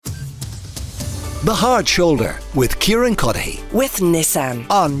The Hard Shoulder with Kieran Cuddihy with Nissan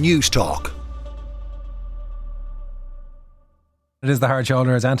on News Talk. It is The Hard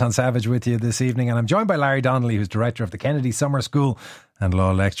Shoulder. It's Anton Savage with you this evening, and I'm joined by Larry Donnelly, who's director of the Kennedy Summer School and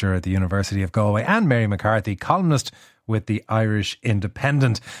law lecturer at the University of Galway, and Mary McCarthy, columnist with the Irish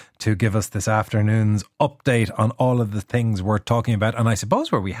Independent, to give us this afternoon's update on all of the things we're talking about. And I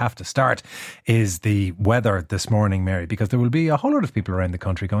suppose where we have to start is the weather this morning, Mary, because there will be a whole lot of people around the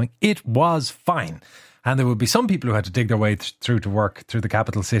country going, it was fine. And there will be some people who had to dig their way through to work through the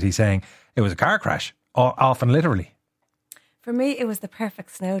capital city saying it was a car crash, often literally. For me, it was the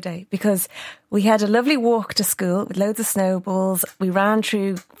perfect snow day because we had a lovely walk to school with loads of snowballs. We ran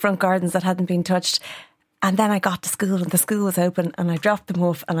through front gardens that hadn't been touched. And then I got to school and the school was open and I dropped them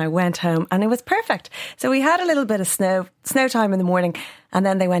off and I went home and it was perfect. So we had a little bit of snow time in the morning and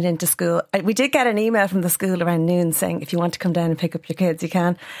then they went into school. We did get an email from the school around noon saying, if you want to come down and pick up your kids, you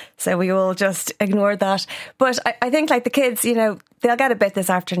can. So we all just ignored that. But I think like the kids, you know, they'll get a bit this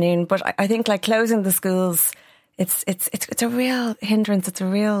afternoon. But I think like closing the schools, it's a real hindrance. It's a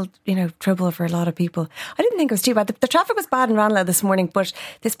real, trouble for a lot of people. I didn't think it was too bad. The traffic was bad in Ranelagh this morning, but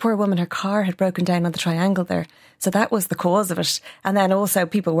this poor woman, her car had broken down on the triangle there. So that was the cause of it. And then also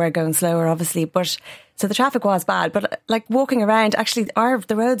people were going slower, obviously. But so the traffic was bad. But like walking around, actually,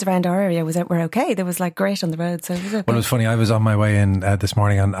 the roads around our area were okay. There was like great on the road. So it was okay. Well, it was funny. I was on my way in this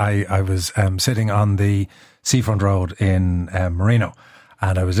morning and I was sitting on the seafront road in Marino.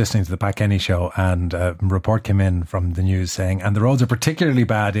 And I was listening to the Pat Kenny show and a report came in from the news saying, and the roads are particularly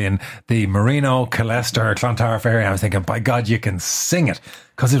bad in the Marino, Killester, Clontarf area. I was thinking, by God, you can sing it.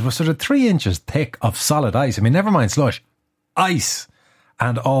 Because it was sort of 3 inches thick of solid ice. I mean, never mind slush, ice.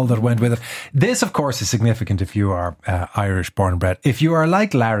 And all that went with it. This, of course, is significant if you are Irish born and bred. If you are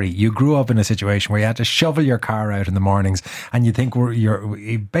like Larry, you grew up in a situation where you had to shovel your car out in the mornings and you think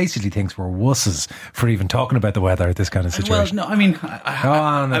he basically thinks we're wusses for even talking about the weather at this kind of situation. Well, no,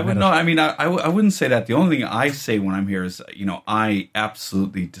 I mean, I wouldn't say that. The only thing I say when I'm here is, I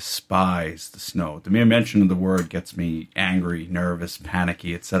absolutely despise the snow. The mere mention of the word gets me angry, nervous,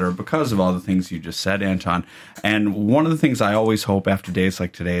 panicky, etc. because of all the things you just said, Anton. And one of the things I always hope after days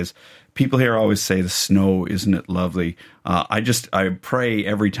like today's, people here always say the snow, isn't it lovely? I pray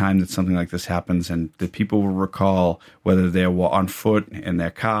every time that something like this happens and that people will recall, whether they're on foot, in their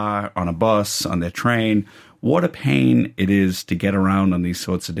car, on a bus, on their train, what a pain it is to get around on these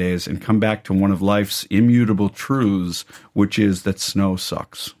sorts of days and come back to one of life's immutable truths, which is that snow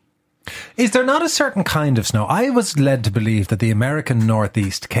sucks. Is there not a certain kind of snow? I was led to believe that the American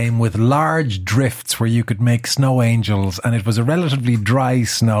Northeast came with large drifts where you could make snow angels and it was a relatively dry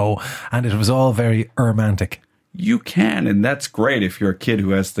snow and it was all very romantic. You can, and that's great if you're a kid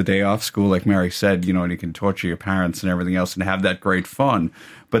who has the day off school, like Mary said, and you can torture your parents and everything else and have that great fun.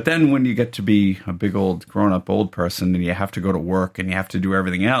 But then when you get to be a big old grown-up old person and you have to go to work and you have to do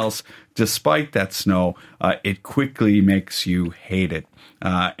everything else, despite that snow, it quickly makes you hate it.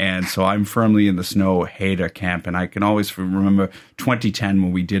 And so I'm firmly in the snow hater camp. And I can always remember 2010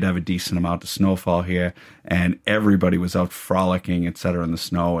 when we did have a decent amount of snowfall here and everybody was out frolicking, etc. in the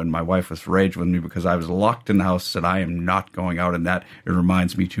snow. And my wife was raging with me because I was locked in the house, said I am not going out in that. It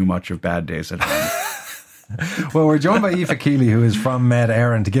reminds me too much of bad days at home. Well, we're joined by Aoife Kealy, who is from Met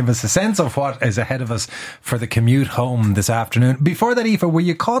Éireann, to give us a sense of what is ahead of us for the commute home this afternoon. Before that, Aoife, were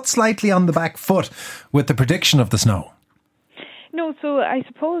you caught slightly on the back foot with the prediction of the snow? No, so I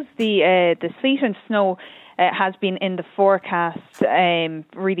suppose the sleet and snow has been in the forecast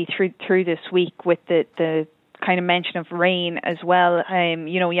really through this week with the kind of mention of rain as well.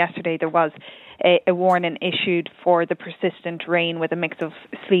 Yesterday there was a warning issued for the persistent rain with a mix of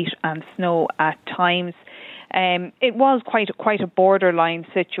sleet and snow at times. It was quite a borderline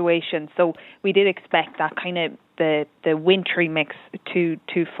situation, so we did expect that kind of the wintry mix to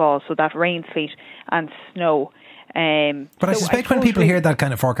fall, so that rain, sleet and snow. But I suspect when people hear that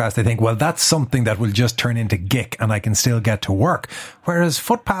kind of forecast, they think, well, that's something that will just turn into gick and I can still get to work. Whereas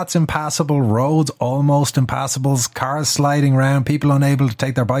footpaths impassable, roads almost impassable, cars sliding around, people unable to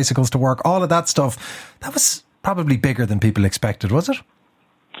take their bicycles to work, all of that stuff, that was probably bigger than people expected, was it?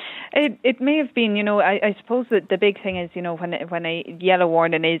 It may have been, I suppose that the big thing is, when a yellow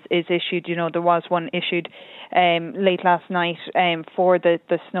warning is issued, there was one issued late last night for the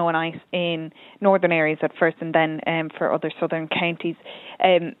snow and ice in northern areas at first and then for other southern counties.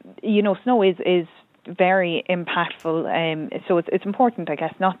 Snow is very impactful, so it's important, I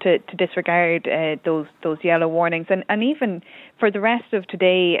guess, not to disregard those yellow warnings, and even for the rest of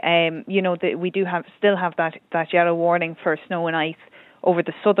today, we do still have that yellow warning for snow and ice over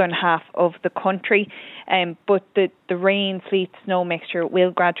the southern half of the country. But the rain, sleet, snow mixture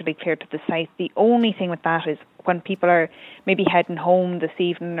will gradually clear to the south. The only thing with that is when people are maybe heading home this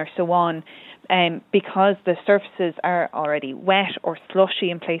evening or so on, because the surfaces are already wet or slushy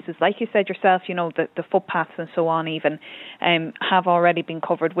in places, like you said yourself, the footpaths and so on even have already been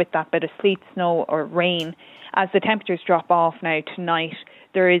covered with that bit of sleet, snow or rain. As the temperatures drop off now tonight,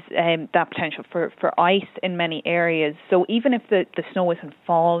 there is that potential for ice in many areas. So even if the snow isn't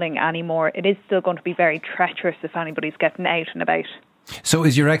falling anymore, it is still going to be very treacherous if anybody's getting out and about. So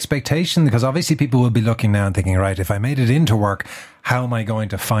is your expectation, because obviously people will be looking now and thinking, right, if I made it into work, how am I going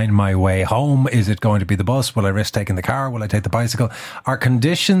to find my way home? Is it going to be the bus? Will I risk taking the car? Will I take the bicycle? Are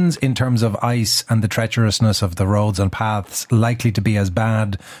conditions in terms of ice and the treacherousness of the roads and paths likely to be as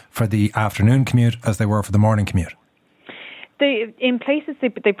bad for the afternoon commute as they were for the morning commute? In places,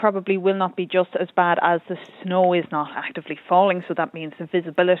 they probably will not be just as bad as the snow is not actively falling, so that means the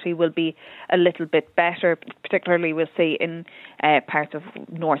visibility will be a little bit better, particularly we'll say in parts of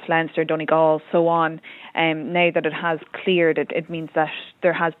North Leinster, Donegal, so on. Now that it has cleared, it means that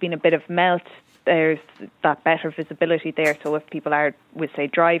there has been a bit of melt. There's that better visibility there, so if people are, we'll say,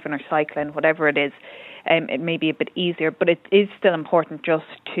 driving or cycling, whatever it is, it may be a bit easier, but it is still important just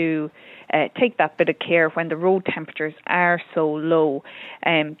to take that bit of care when the road temperatures are so low,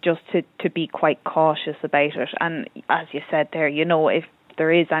 just to be quite cautious about it. And as you said there, if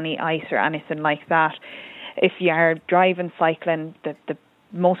there is any ice or anything like that, if you are driving, cycling, the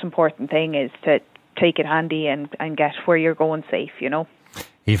most important thing is to take it handy and get where you're going safe,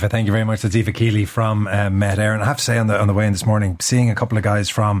 Aoife, thank you very much. That's Aoife Kealy from Met Éireann. I have to say on the way in this morning, seeing a couple of guys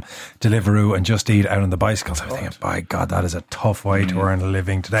from Deliveroo and Just Eat out on the bicycles, I was thinking, by God, that is a tough way to earn a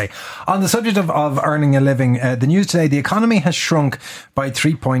living today. On the subject of earning a living, the news today, the economy has shrunk by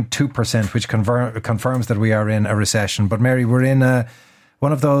 3.2%, which confirms that we are in a recession. But Mary, we're in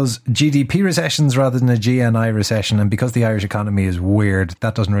one of those GDP recessions rather than a GNI recession. And because the Irish economy is weird,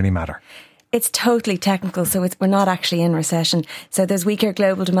 that doesn't really matter. It's totally technical, so we're not actually in recession. So there's weaker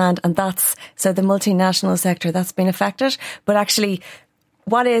global demand, and so the multinational sector, that's been affected. But actually,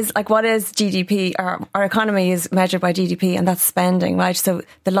 what is GDP? Our economy is measured by GDP, and that's spending, right? So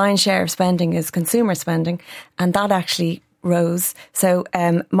the lion's share of spending is consumer spending, and that actually rose. So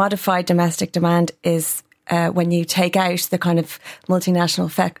modified domestic demand is when you take out the kind of multinational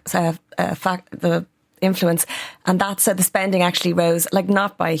the influence, and that's so the spending actually rose,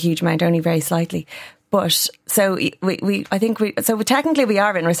 not by a huge amount, only very slightly. But so technically we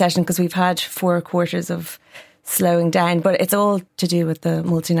are in recession because we've had 4 quarters of slowing down, but it's all to do with the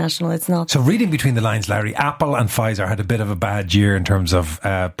multinational. It's not. So reading between the lines, Larry, Apple and Pfizer had a bit of a bad year in terms of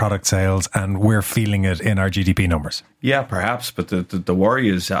product sales, and we're feeling it in our GDP numbers. Yeah, perhaps, but the worry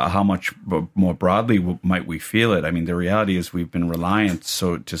is how much more broadly might we feel it. I mean, the reality is we've been reliant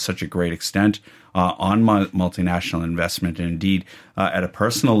to such a great extent on multinational investment, and indeed at a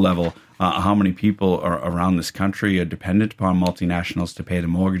personal level, how many people around this country are dependent upon multinationals to pay the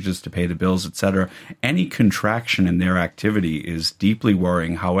mortgages, to pay the bills, etc. Any contraction in their activity is deeply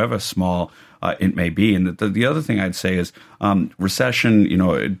worrying, however small it may be. And the other thing I'd say is recession,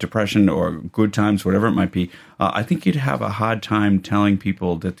 depression or good times, whatever it might be, I think you'd have a hard time telling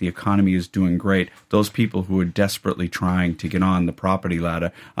people that the economy is doing great. Those people who are desperately trying to get on the property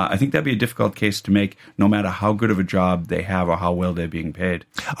ladder, I think that'd be a difficult case to make, no matter how good of a job they have or how well they're being paid.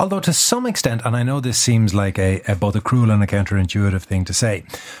 Although to some extent, and I know this seems like both a cruel and a counterintuitive thing to say,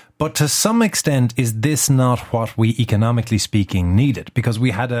 but to some extent, is this not what we, economically speaking, needed? Because we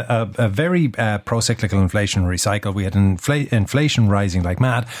had a very pro-cyclical inflationary cycle. We had inflation rising like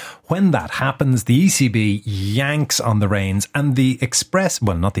mad. When that happens, the ECB yanks on the reins, and the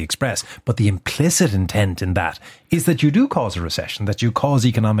implicit intent in that is that you do cause a recession, that you cause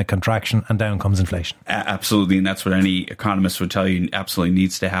economic contraction, and down comes inflation. Absolutely, and that's what any economist would tell you absolutely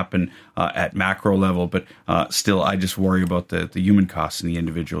needs to happen at macro level. But still, I just worry about the human costs and the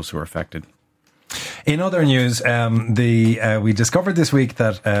individuals who are affected. In other news, we discovered this week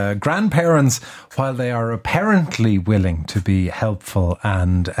that grandparents, while they are apparently willing to be helpful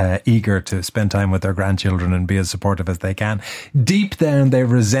and eager to spend time with their grandchildren and be as supportive as they can, deep down they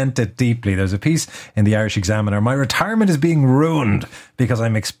resent it deeply. There's a piece in the Irish Examiner: "My retirement is being ruined because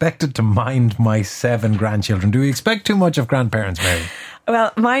I'm expected to mind my 7 grandchildren." Do we expect too much of grandparents, Mary?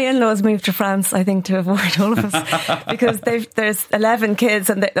 Well, my in-laws moved to France, I think, to avoid all of us because there's 11 kids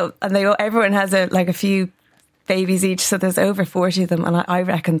and everyone has a few babies each, so there's over 40 of them, and I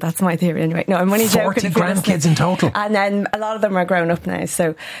reckon that's my theory anyway. No, I'm only joking. 40 grandkids in total, and then a lot of them are grown up now.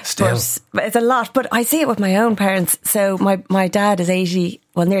 So still, but it's a lot. But I see it with my own parents. So my dad is 80,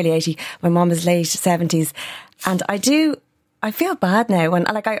 well, nearly 80. My mum is late 70s, and I do I feel bad now when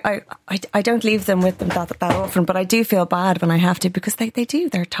I don't leave them with them that often, but I do feel bad when I have to, because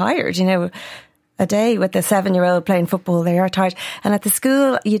they're tired, you know. A day with the 7-year-old playing football, they are tired. And at the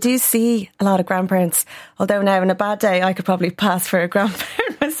school, you do see a lot of grandparents, although now on a bad day, I could probably pass for a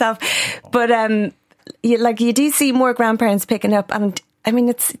grandparent myself. But you do see more grandparents picking up. And I mean,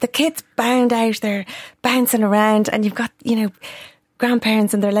 it's the kids bound out, they're bouncing around, and you've got, you know,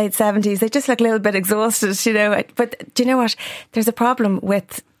 grandparents in their late 70s. They just look a little bit exhausted, you know. But do you know what? There's a problem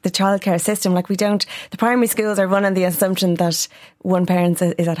with the childcare system. Like, the primary schools are running the assumption that one parent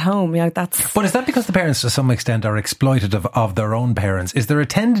is at home. You know, that's. But is that because the parents to some extent are exploitative of their own parents? Is there a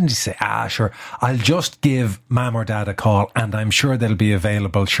tendency to say, sure, I'll just give mum or dad a call and I'm sure they'll be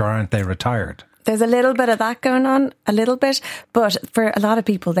available. Sure, aren't they retired? There's a little bit of that going on, a little bit. But for a lot of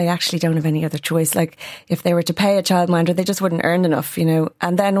people, they actually don't have any other choice. Like, if they were to pay a childminder, they just wouldn't earn enough, you know.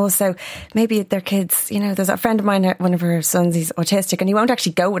 And then also, maybe their kids, you know, there's a friend of mine, one of her sons, he's autistic, and he won't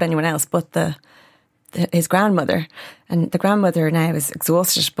actually go with anyone else but his grandmother. And the grandmother now is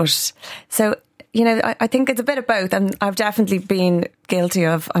exhausted. But so, you know, I think it's a bit of both. And I've definitely been guilty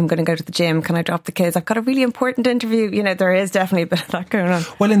of, I'm going to go to the gym. Can I drop the kids? I've got a really important interview. You know, there is definitely a bit of that going on.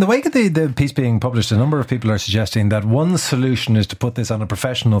 Well, in the wake of the piece being published, a number of people are suggesting that one solution is to put this on a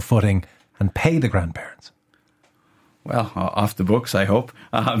professional footing and pay the grandparents. Well, off the books, I hope.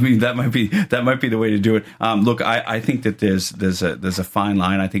 I mean, that might be the way to do it. Look, I think that there's a fine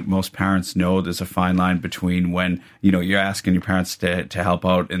line. I think most parents know there's a fine line between when, you know, you're asking your parents to help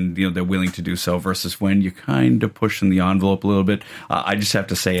out and, you know, they're willing to do so, versus when you're kind of pushing the envelope a little bit. I just have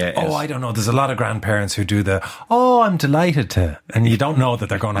to say, I don't know. There's a lot of grandparents who do I'm delighted to, and you don't know that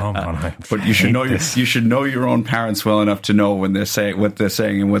they're going home on it. But you should know your own parents well enough to know when they're saying what they're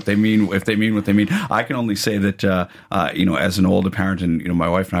saying and what they mean, if they mean what they mean. I can only say that. You know, as an older parent, and, you know, my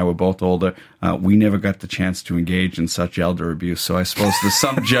wife and I were both older, we never got the chance to engage in such elder abuse. So I suppose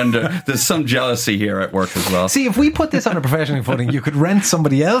there's some jealousy here at work as well. See, if we put this on a professional footing, you could rent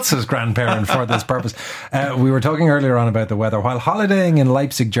somebody else's grandparent for this purpose. We were talking earlier on about the weather. While holidaying in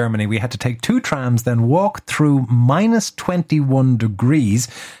Leipzig, Germany, we had to take 2 trams, then walk through minus 21 degrees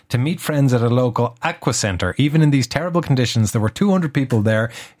to meet friends at a local aqua centre. Even in these terrible conditions, there were 200 people there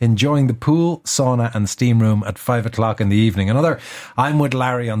enjoying the pool, sauna and steam room at 5 o'clock in the evening. Another I'm with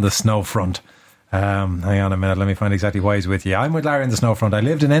Larry on the snow front. Hang on a minute, let me find exactly why he's with you. I'm with Larry on the snow front. I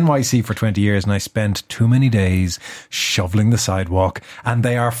lived in NYC for 20 years and I spent too many days shoveling the sidewalk, and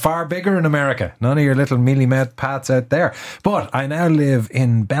they are far bigger in America. None of your little mealy-mouthed paths out there. But I now live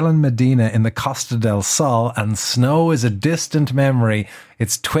in Belen Medina in the Costa del Sol, and snow is a distant memory.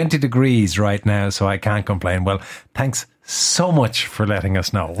 It's 20 degrees right now, so I can't complain. Well, thanks so much for letting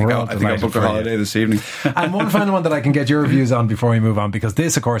us know. I think I'll book a holiday this evening. And one final one that I can get your views on before we move on, because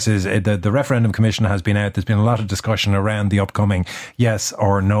this, of course, is the referendum commission has been out. There's been a lot of discussion around the upcoming yes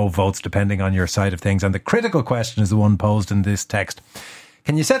or no votes, depending on your side of things. And the critical question is the one posed in this text.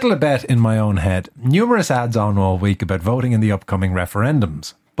 Can you settle a bet in my own head? Numerous ads on all week about voting in the upcoming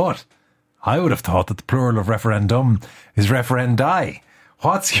referendums. But I would have thought that the plural of referendum is referendi.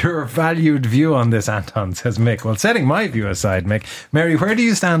 What's your valued view on this, Anton, says Mick? Well, setting my view aside, Mick, Mary, where do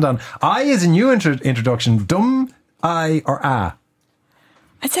you stand on I as a new introduction, dum, I or ah?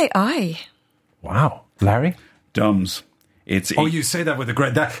 I'd say I. Wow. Larry? Dums. You say that with a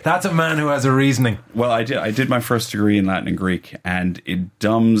great... That's a man who has a reasoning. Well, I did my first degree in Latin and Greek, and I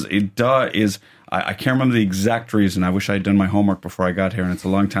can't remember the exact reason. I wish I'd done my homework before I got here, and it's a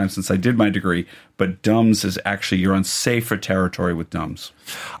long time since I did my degree. But dums is actually, you're on safer territory with dums.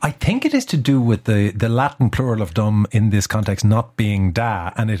 I think it is to do with the Latin plural of dum in this context not being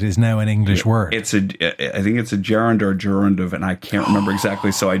da, and it is now an English word. I think it's a gerund or gerundive, and I can't remember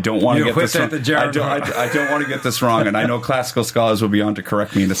exactly, so I don't want to get this wrong. I don't want to get this wrong, and I know classical scholars will be on to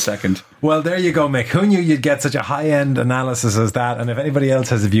correct me in a second. Well, there you go, Mick. Who knew you'd get such a high-end analysis as that? And if anybody else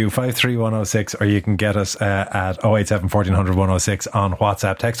has a view, 53106, or you can get us at 087 1400 106 on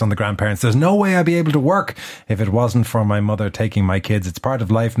WhatsApp. Text on the grandparents. There's no way I'd be able to work if it wasn't for my mother taking my kids. It's part of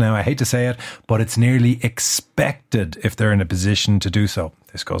life now. I hate to say it, but it's nearly expected if they're in a position to do so.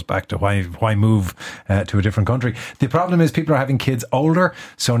 This goes back to why move to a different country. The problem is people are having kids older,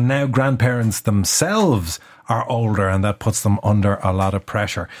 so now grandparents themselves are older, and that puts them under a lot of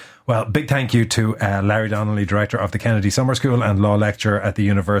pressure. Well, big thank you to Larry Donnelly, Director of the Kennedy Summer School and Law Lecturer at the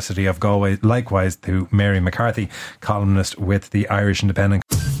University of Galway. Likewise to Mary McCarthy, columnist with the Irish Independent.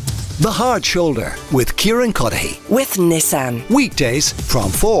 The Hard Shoulder with Kieran Cuddihy. With Nissan. Weekdays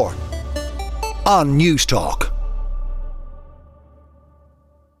from 4 on News Talk.